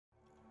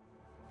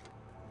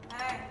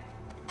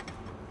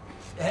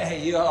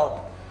Hey,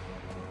 yo.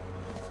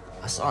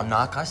 I saw a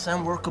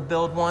Nakai-san work a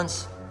build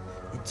once.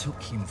 It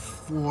took him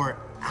 4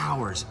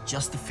 hours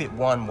just to fit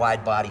one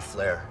wide-body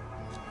flare.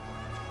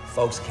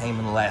 Folks came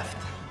and left.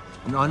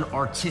 An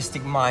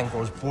unartistic mind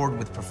grows bored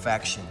with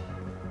perfection.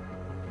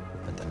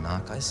 But the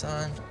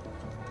Nakai-san,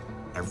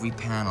 every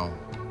panel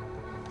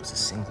was a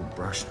single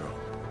brushstroke.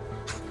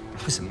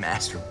 It was a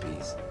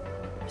masterpiece.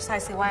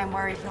 Precisely why I'm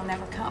worried he'll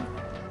never come.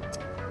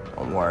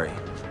 Don't worry,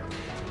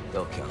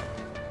 they'll come.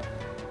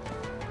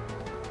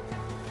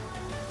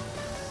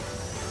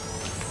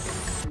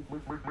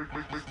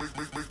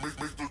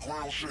 Make the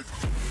ground shake.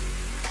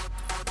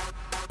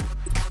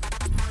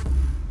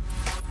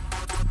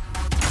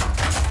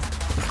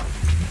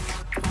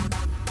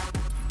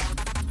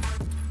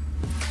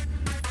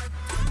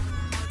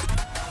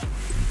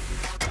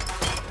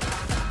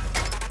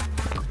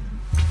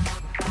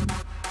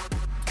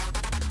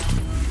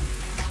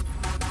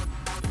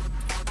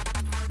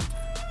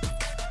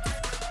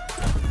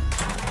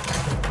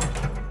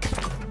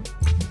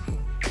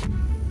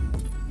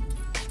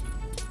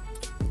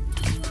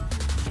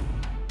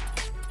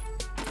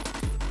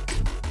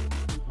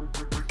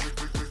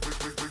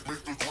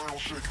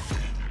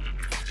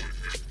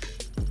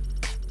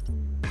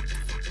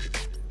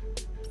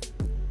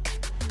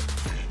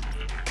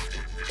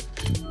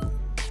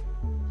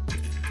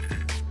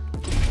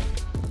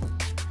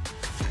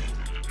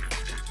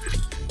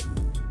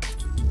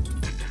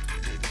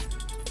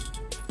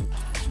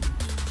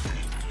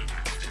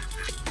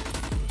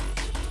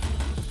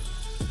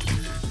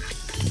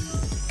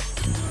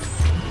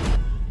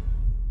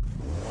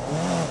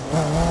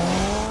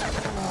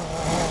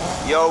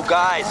 Yo,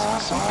 guys,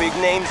 some big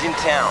names in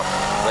town.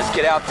 Let's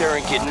get out there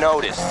and get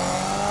noticed.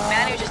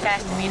 Manu just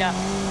asked to meet up.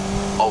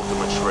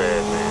 Ultimate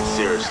Shred, man.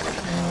 Seriously,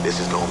 this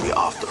is gonna be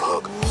off the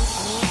hook.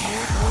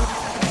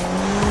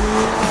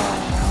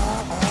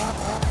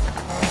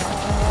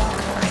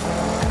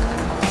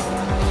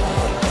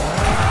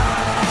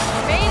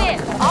 Made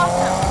it!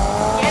 Awesome!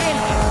 Get in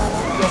here.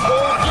 The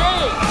whole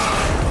game!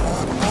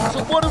 So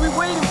what are we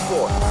waiting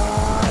for?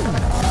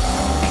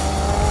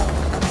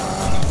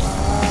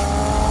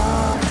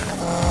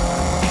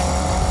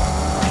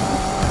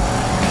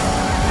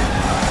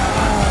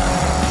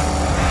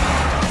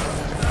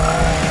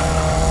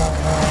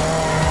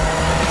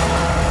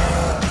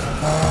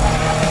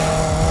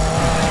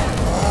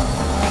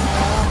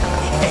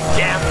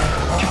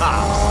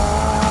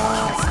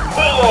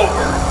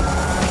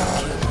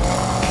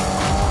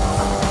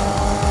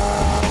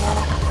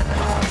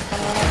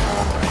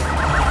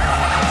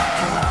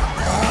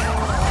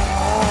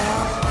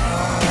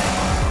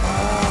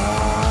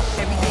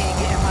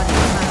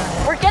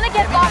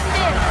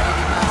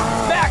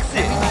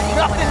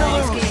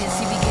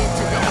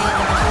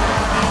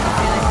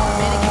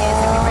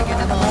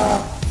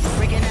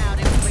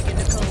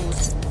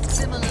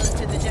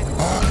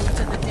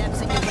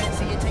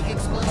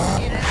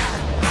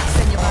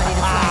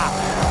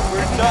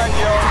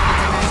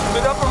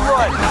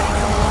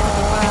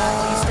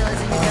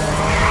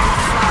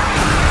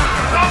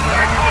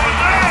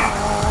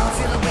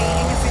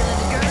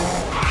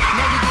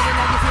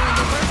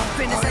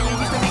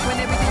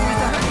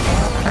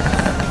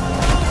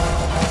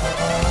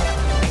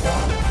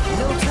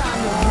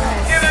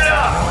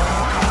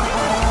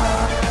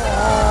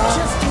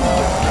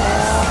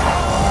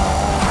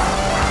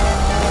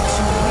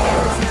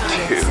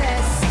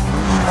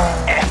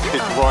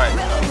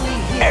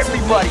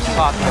 Everybody's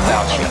talking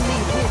about you.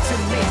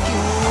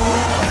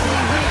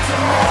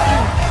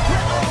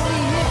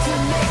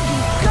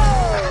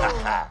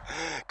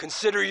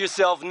 Consider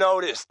yourself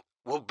noticed.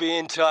 We'll be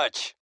in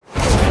touch.